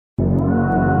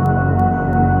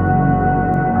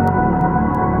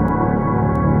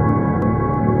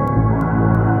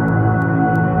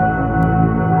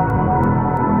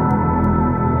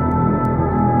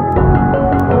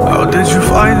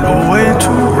find a way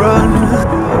to run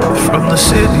from the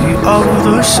city of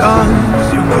the sun.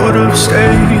 You could have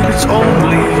stayed, it's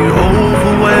only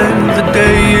over when the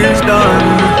day is done.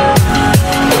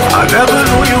 I never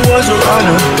knew you was a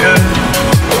runner,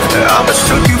 yeah. I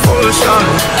mistook you for a son.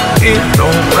 It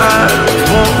don't matter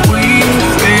what we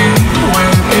think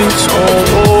when it's all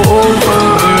over,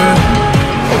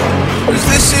 'cause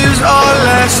this is our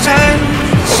last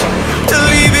chance to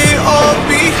leave it all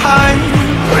behind.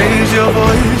 Raise your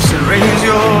voice and raise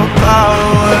your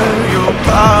power, yeah.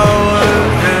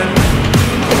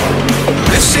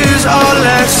 This is our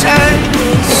last chance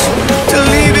to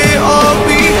leave it all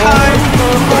behind.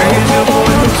 Raise your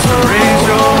voice and raise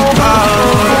your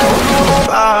power,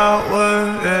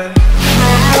 yeah.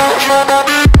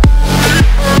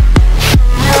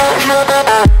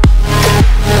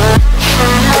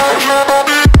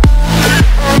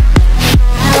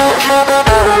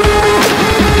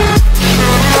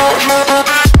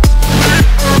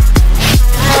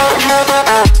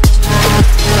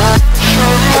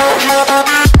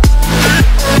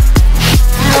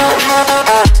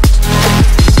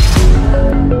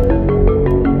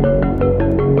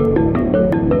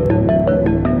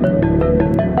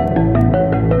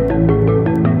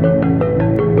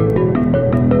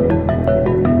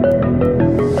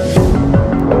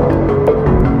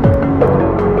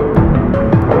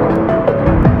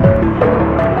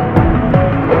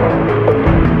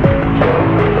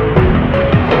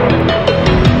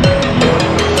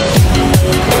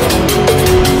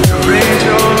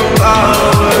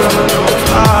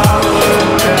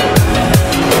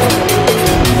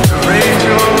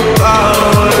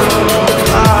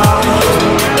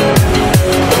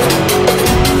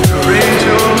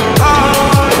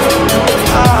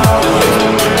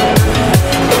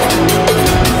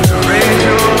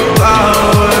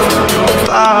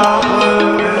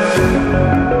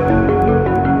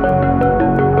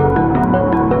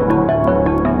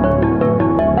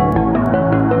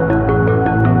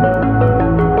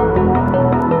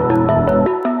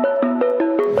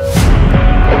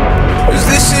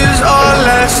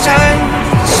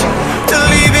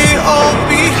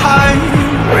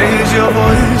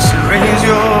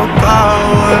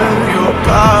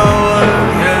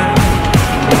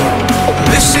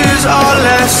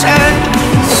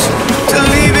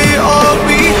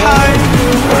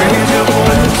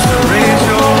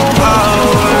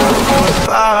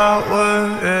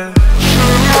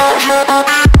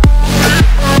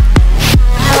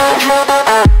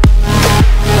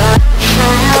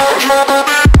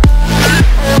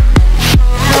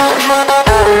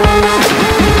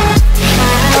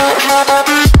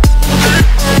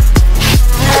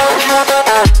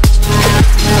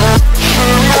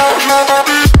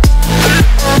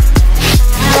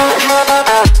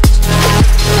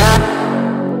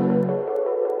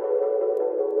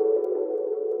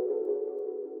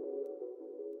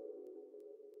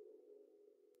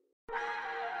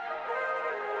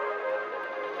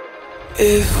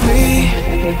 If we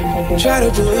try to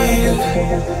believe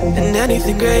in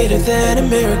anything greater than a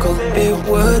miracle, it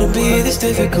wouldn't be this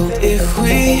difficult. If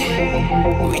we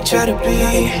try to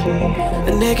be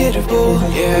a negative bull,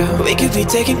 yeah, we could be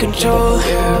taking control,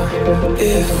 yeah.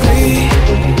 If we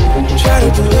try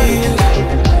to believe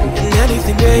in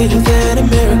anything greater than a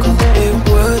miracle, it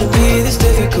wouldn't be this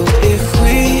difficult. If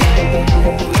we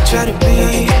try to be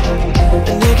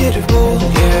a negative bull,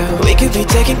 yeah, we could be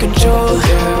taking control,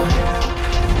 yeah.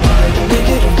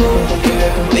 Negative bull,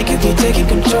 yeah, we could be taking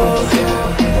control,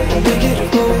 yeah. Negative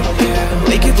bull, yeah,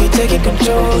 we could be taking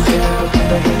control,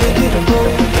 yeah. Negative bull,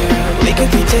 yeah, we could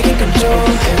be taking control, yeah.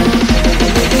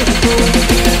 Negative bull, yeah, we could be taking control, yeah. Negative bull,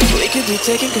 yeah, we could be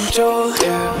taking control,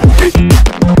 yeah.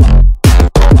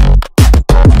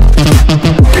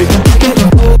 Negative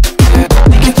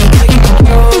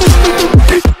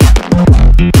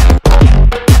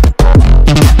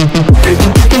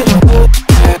bull,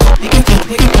 yeah, we could be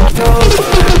taking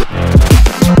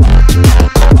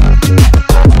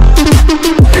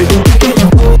control,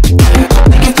 yeah.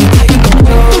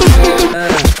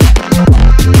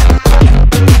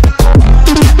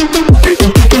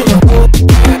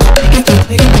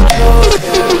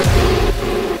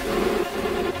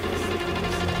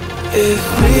 If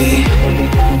we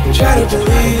try to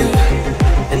believe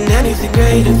in anything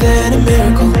greater than a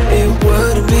miracle, it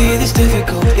wouldn't be this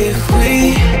difficult. If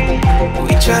we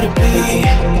try to be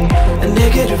a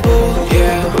negative bull,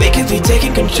 yeah, we could be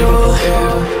taking control,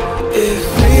 yeah. If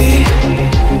we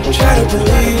try to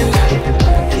believe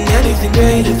in anything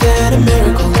greater than a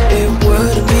miracle, it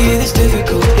wouldn't be this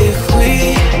difficult. If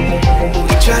we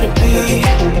try to be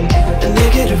a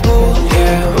negative bull,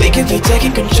 yeah, we could be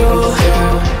taking control,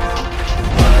 yeah.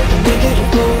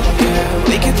 Unbeatable, yeah.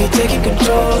 We could be taking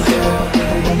control,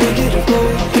 yeah. Unbeatable,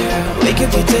 yeah. We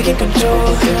could be taking control,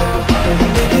 yeah.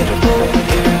 Unbeatable,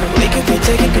 yeah. We could be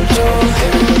taking control,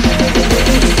 yeah.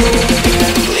 Unbeatable, yeah.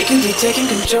 We could be taking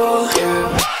control,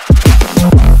 yeah.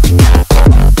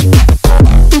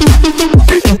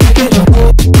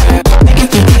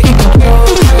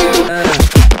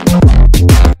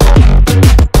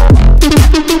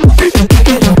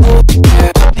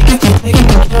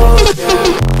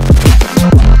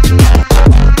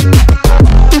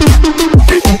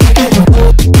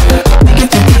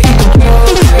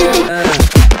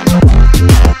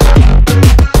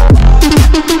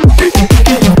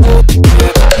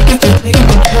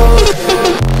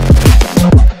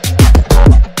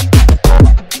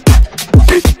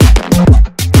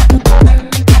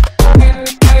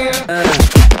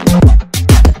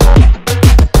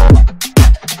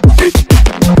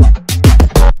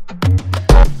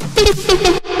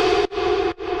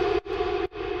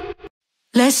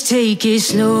 Let's take it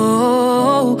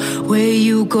slow. Where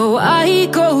you go, I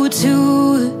go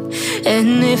too.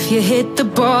 And if you hit the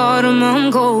bottom,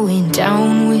 I'm going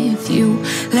down with you.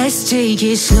 Let's take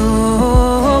it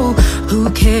slow. Who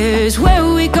cares where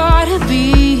we gotta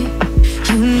be?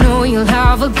 You know you'll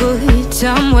have a good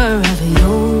time wherever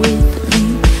you're with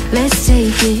me. Let's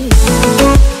take it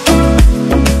slow.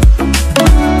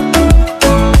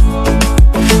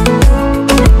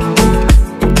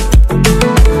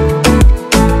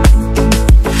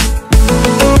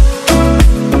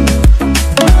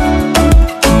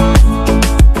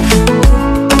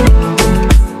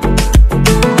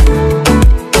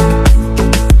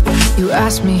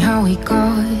 Ask me how we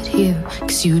got here,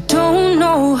 'cause you don't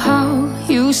know how.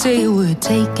 You say we're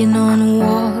taking on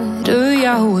water,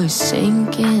 yeah, we're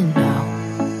sinking now.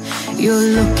 You're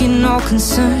looking all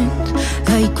concerned,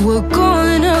 like we're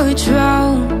gonna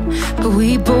drown. But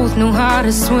we both know how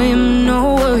to swim,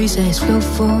 no worries as we'll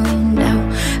fall now.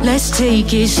 Let's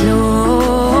take it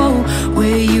slow.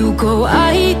 Where you go,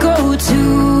 I go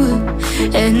too.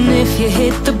 And if you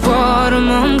hit the bottom,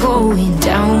 I'm going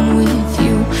down with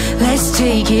you. Let's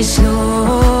take it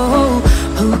slow.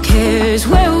 Who cares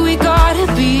where we gotta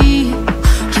be?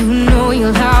 You know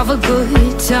you'll have a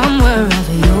good time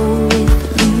wherever you're with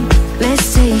me.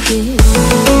 Let's take it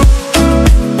slow.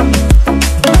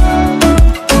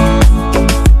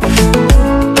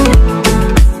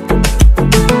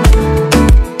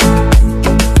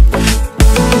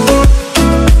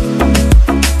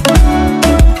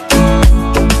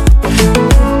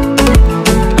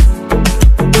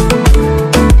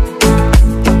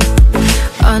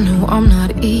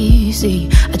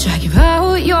 I drag you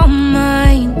out your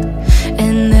mind,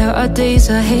 and there are days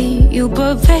I hate you,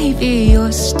 but baby,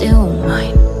 you're still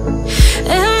mine.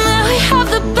 And now we have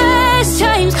the best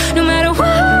times, no matter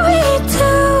what we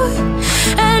do.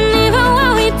 And even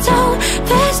when we don't,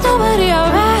 there's nobody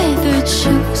I'd rather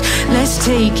choose. Let's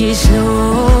take it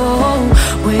slow.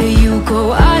 Where you go,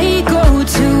 I go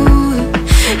too.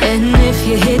 And if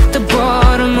you hit the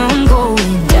bottom, I'm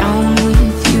going down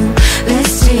with you.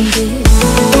 Let's take it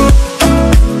slow.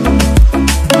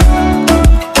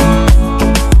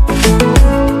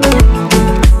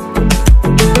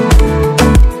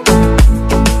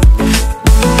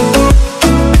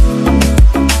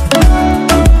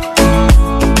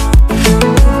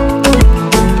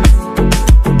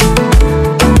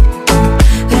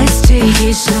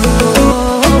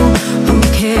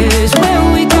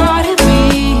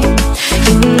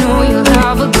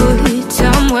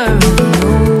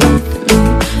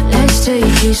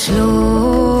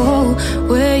 Slow,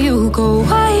 where you go,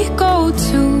 I go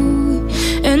too.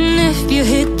 And if you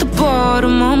hit the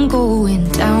bottom, I'm going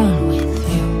down with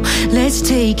you. Let's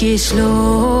take it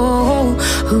slow.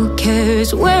 Who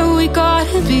cares where we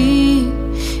gotta be?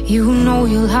 You know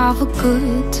you'll have a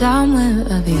good time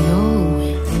wherever you're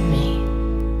with me.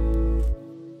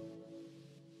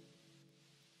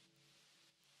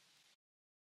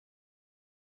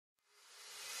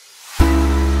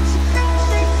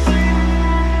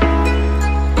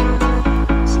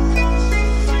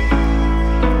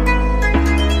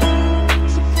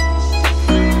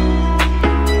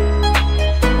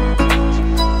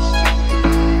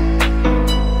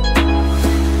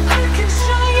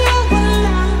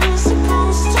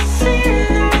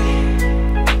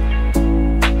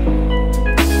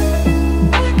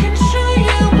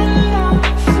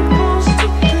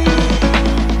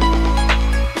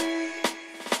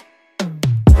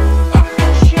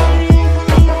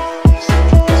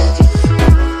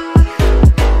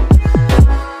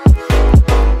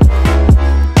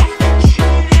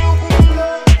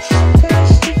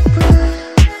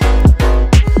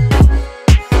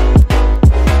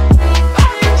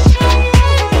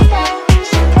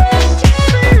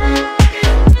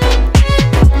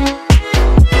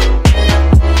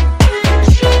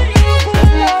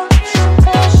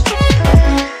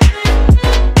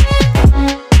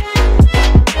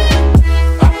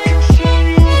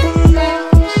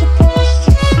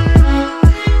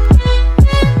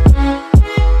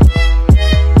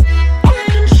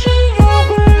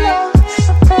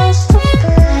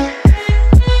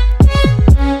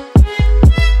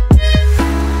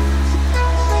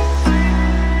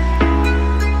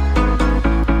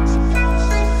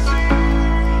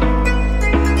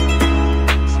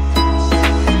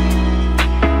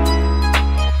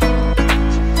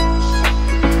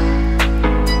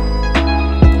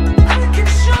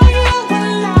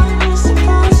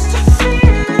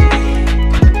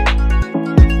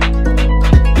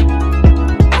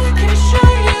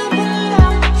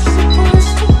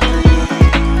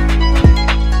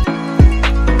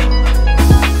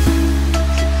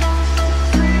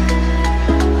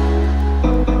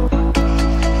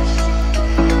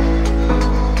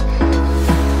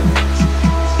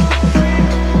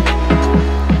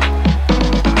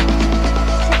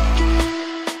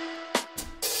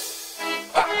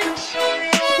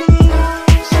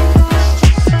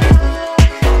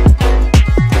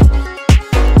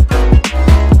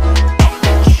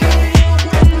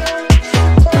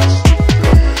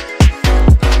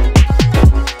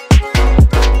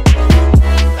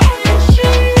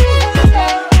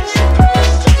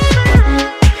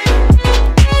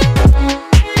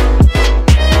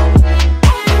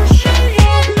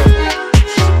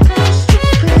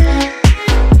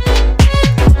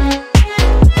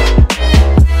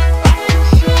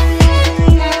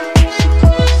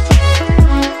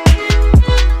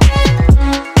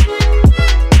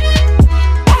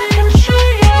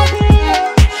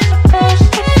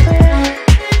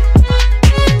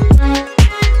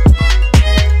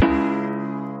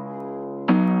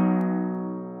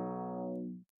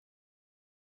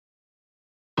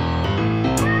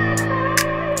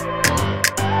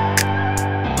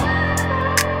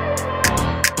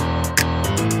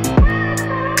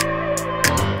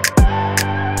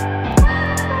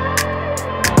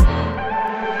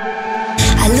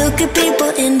 look at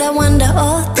people and I wonder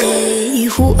all day,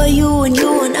 who are you when you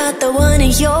are not the one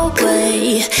in your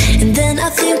way? And then I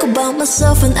think about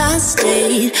myself when I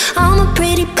stayed. I'm a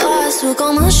pretty boss, look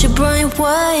almost your brain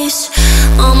waves.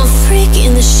 I'm a freak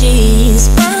in the sheets,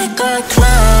 but I got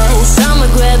class. I'ma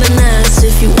grab an ass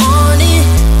if you want it.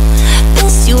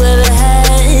 Best you ever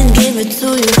had, give it to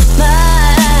you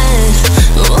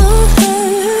back. Ooh.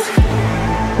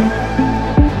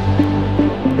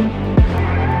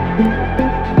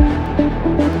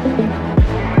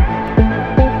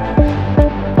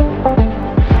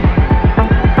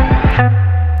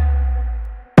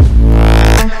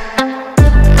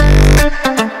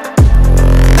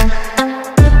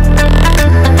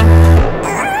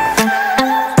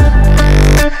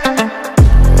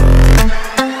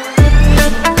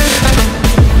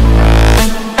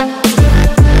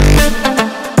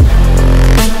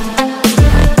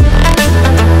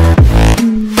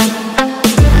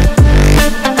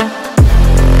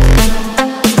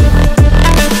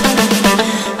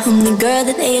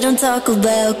 Talk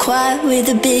about quiet with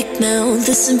a big mouth.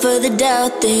 Listen for the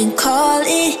doubt, then call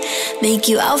it. Make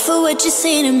you out for what you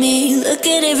say to me. Look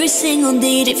at every single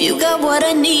date. If you got what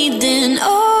I need, then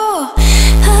oh,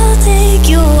 I'll take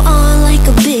you on like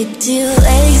a big deal.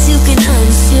 Legs you can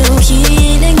unseal,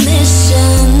 key in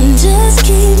ignition. Just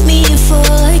keep me full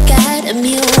like I had a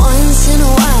meal once in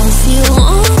a while. Feel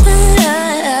all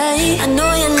that I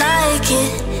know you like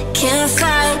it, can't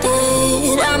fight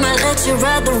it. I'ma let you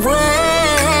ride the wave.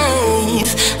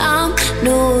 I'm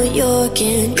New York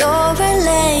and you're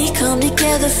LA. Come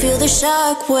together, feel the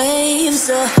shock waves.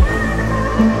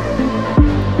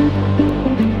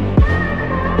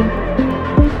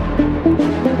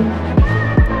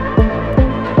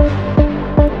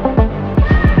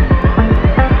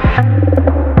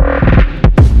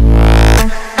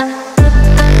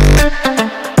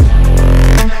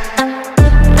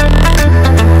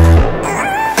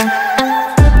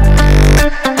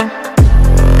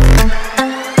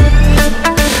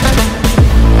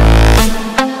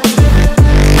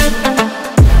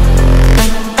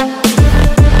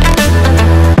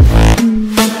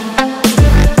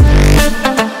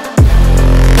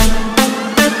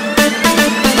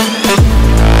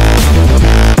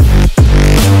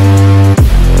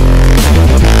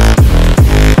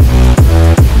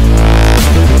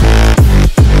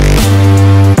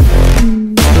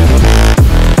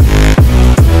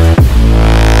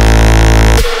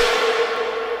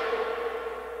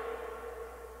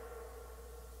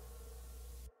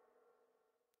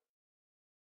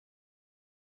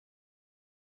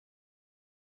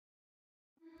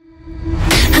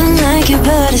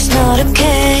 But it's not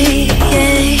okay,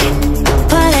 yeah.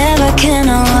 Whatever, can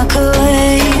I walk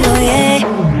away, oh yeah.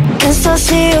 Guess I'll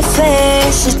see your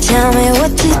face, so tell me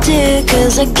what to do,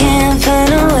 cause I can't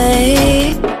find a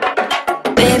way.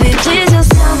 Baby, please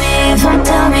just tell me if I'm,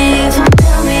 tell me if I'm,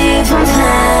 tell me if I'm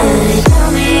fine.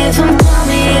 Tell me if I'm, tell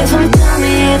me if I'm, tell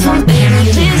me if I'm,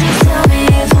 baby, please just tell me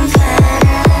if I'm fine.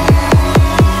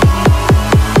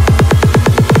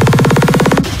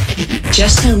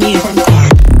 Just tell me if I'm fine.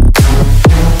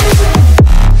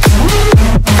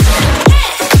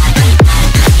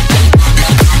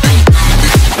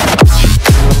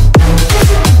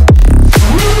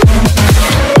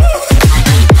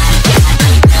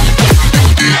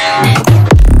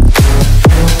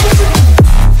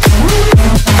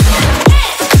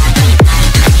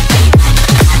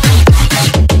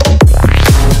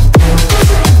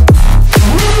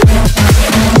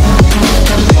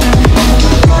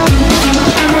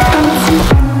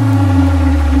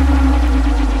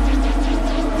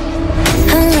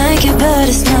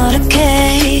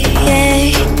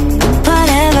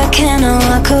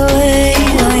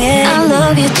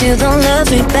 You don't love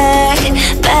me back,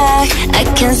 back. I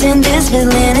can't stand this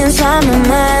feeling inside my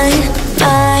mind.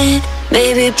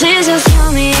 Baby, please just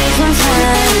tell me if I'm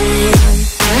fine.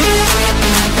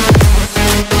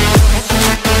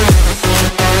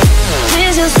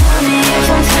 Please just tell me if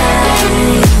I'm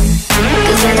fine.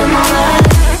 Cause I don't know why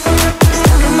it's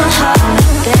stuck in my heart,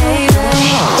 baby.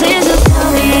 Please just tell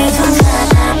me if I'm fine.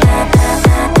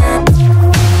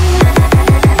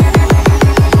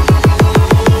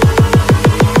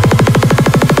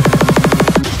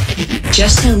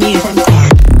 Just tell me if I'm fine.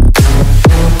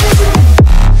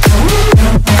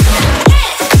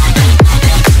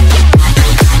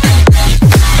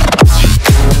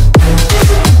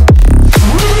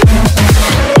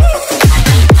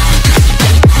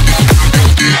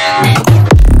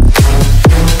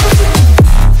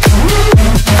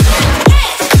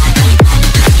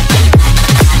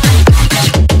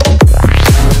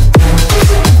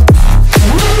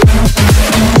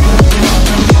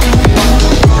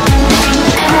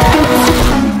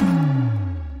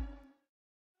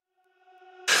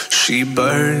 She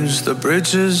burns the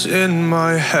bridges in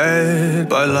my head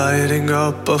by lighting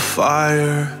up a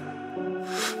fire.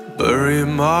 Bury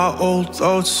my old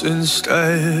thoughts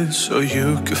instead so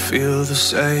you could feel the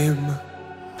same.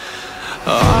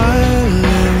 I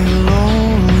lay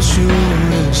alone with you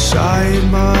inside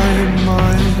my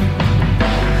mind.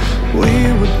 We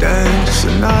would dance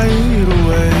the night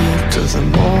away to the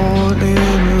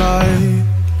morning light.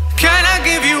 Can I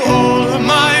give you all of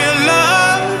my love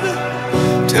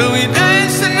till we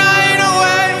dance the night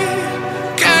away?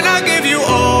 Can I give you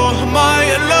all of my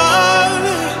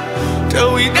love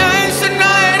till we dance the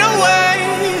night away?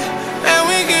 And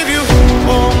we give you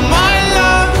all my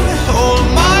love, all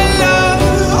my love,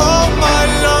 all my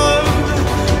love.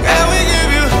 And we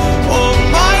give you all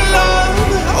my love,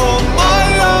 all my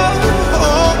love,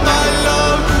 all my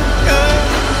love. Yeah,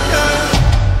 yeah.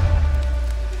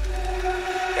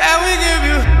 And we give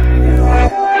you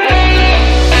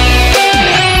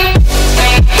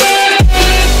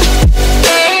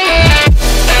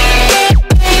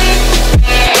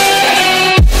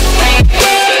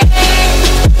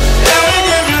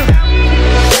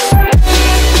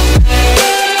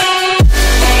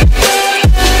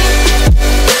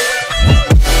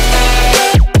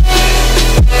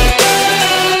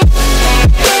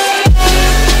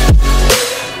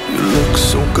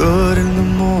good in the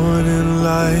morning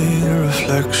light,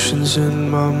 reflections in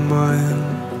my mind.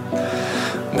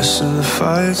 Missing the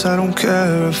fights, I don't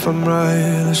care if I'm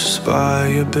right. Let's just buy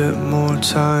a bit more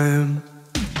time.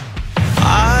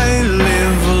 I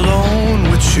live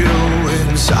alone with you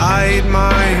inside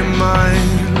my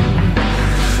mind.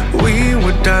 We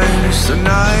would dance the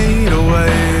night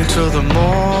away till the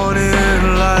morning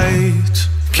light.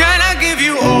 Can I give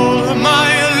you all of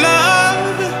my love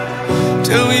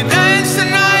till we dance the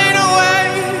night away?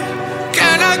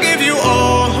 Can I give you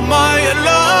all of my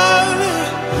love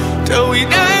till we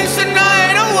dance the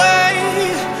night away?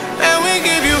 And we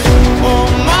give you all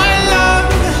my love,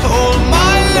 all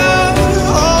my love,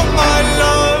 all my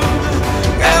love.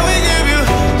 And we give you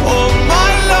all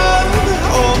my love,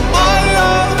 all my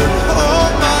love, all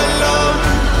my love.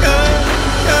 Yeah,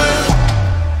 yeah.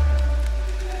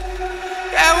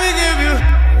 And we give you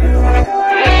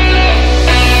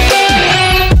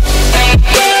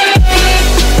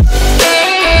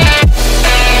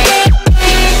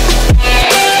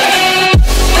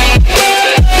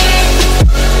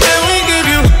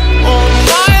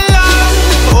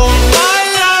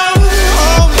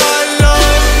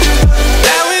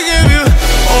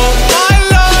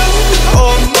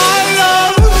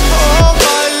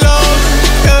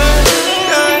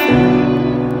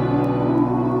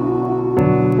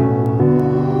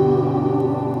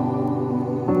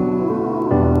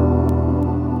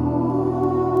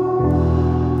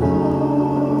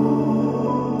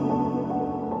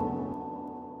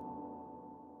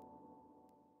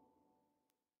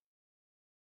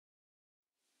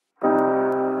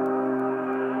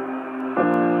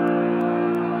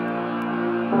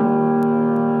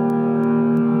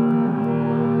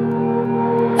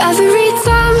every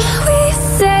time we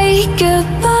say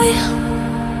goodbye,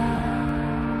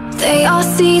 they all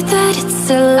see that it's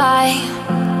a lie.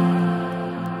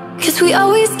 'Cause we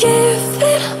always give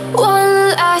it one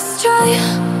last try.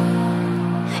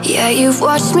 Yeah, you've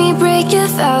watched me break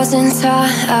 1,000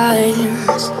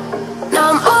 times. Now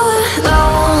I'm all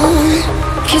alone,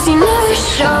 'cause you never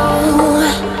show.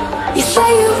 You say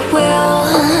you will,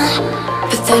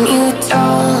 but then you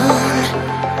don't.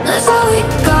 That's how it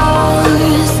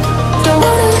goes. Don't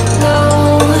wanna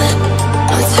know.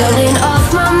 I'm turning off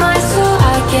my mind so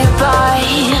I get by.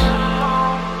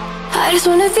 I just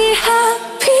wanna be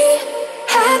happy,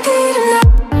 happy tonight.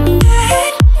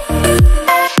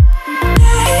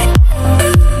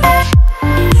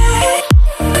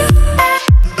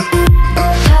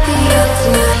 Happier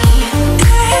tonight.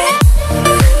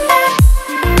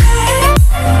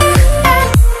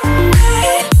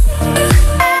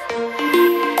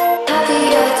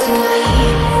 Happier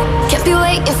tonight. Can't be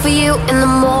waiting for you in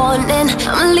the morning.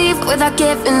 I'ma leave without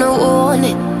giving a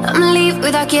warning. I'ma leave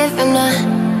without giving a.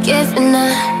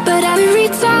 But every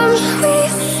time we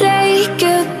say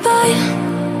goodbye,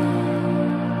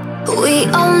 we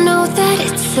all know that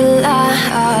it's a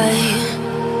lie.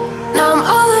 Now I'm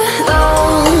all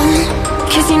alone,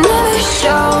 'cause you never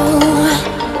show.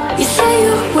 You say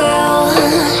you will,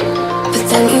 but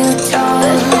then you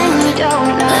don't.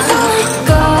 That's how it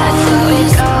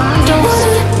goes. Don't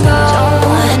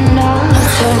wanna know. I'm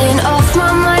turning off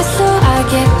my mind so I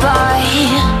get by.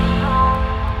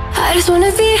 I just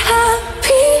wanna be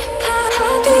happy,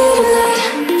 happy tonight.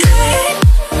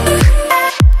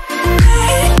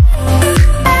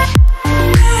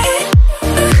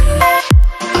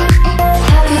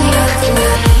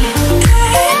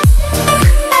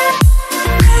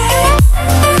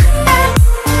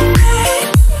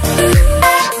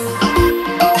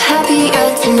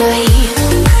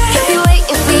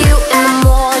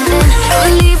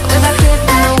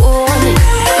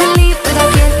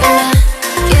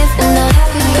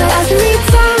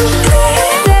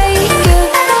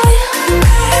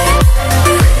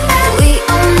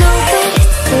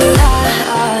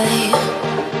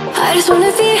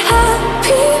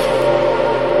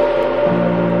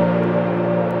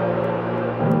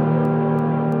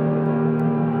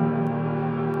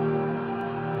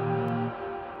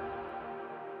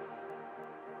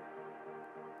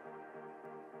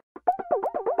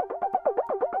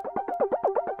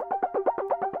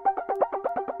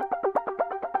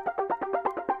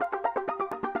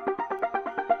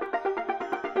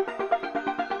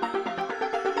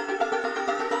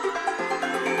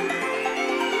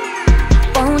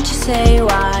 Won't you say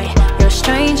why you're a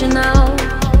stranger now?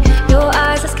 Your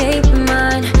eyes escape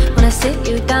mine when I sit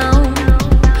you down.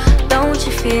 Don't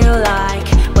you feel like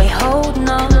we're holding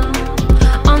on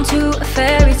onto a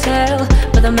fairy tale,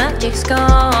 but the magic's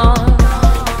gone?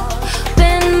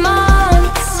 Been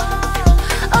months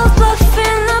of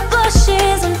bluffing the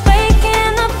blushes and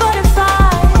faking the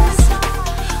butterflies.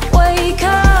 Wake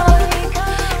up,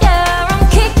 yeah, I'm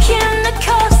kicking the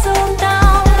castle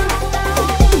down.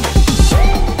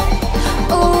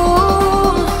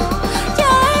 Ooh,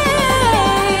 yeah,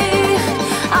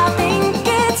 I think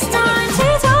it's time to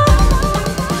talk.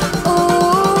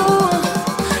 Ooh,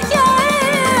 yeah,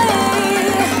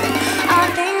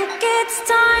 I think it's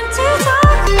time to talk.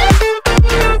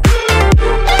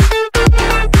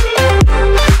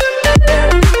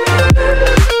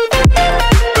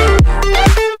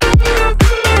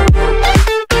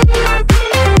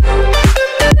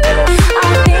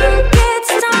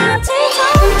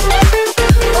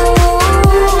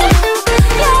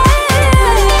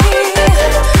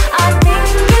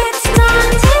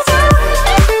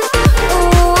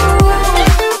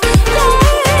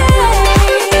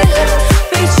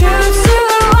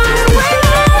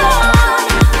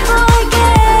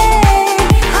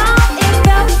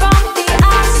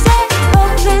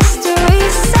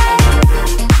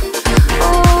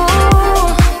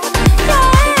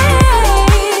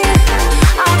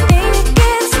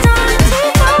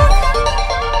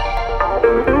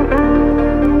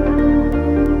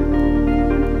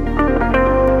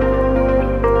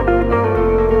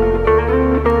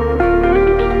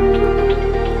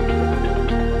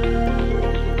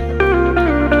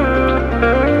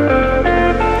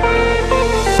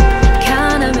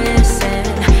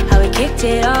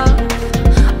 It off,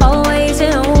 always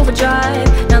in overdrive.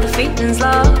 Now the feeling's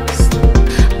lost,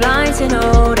 blind to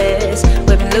notice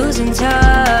we've been losing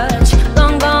touch.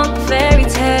 Long gone fairy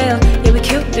tale, yeah, we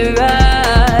killed the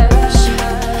rush.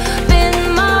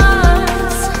 Been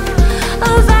months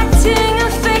of acting a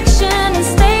fiction and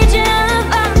staging a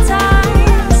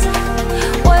valentines.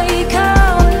 Wake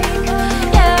up,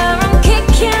 yeah, I'm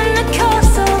kicking the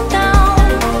castle down.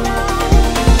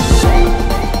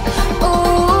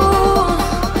 Ooh,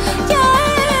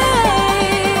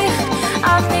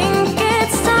 I think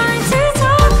it's time to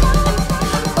talk.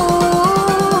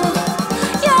 Ooh,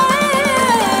 yeah,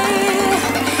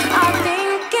 I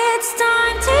think it's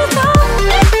time to talk.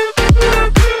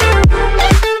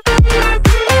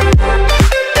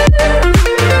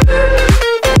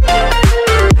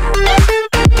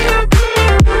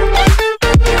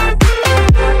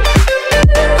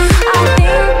 I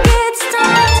think it's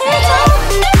time to talk.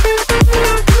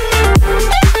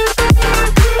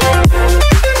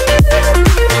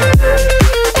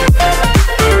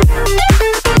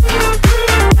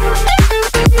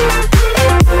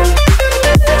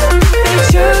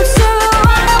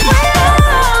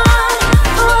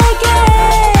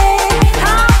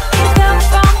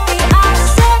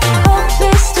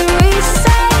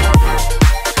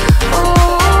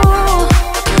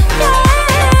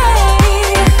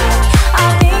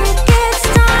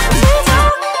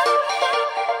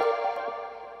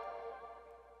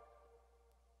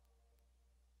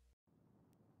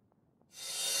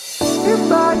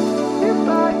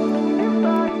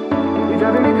 You're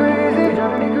driving me crazy,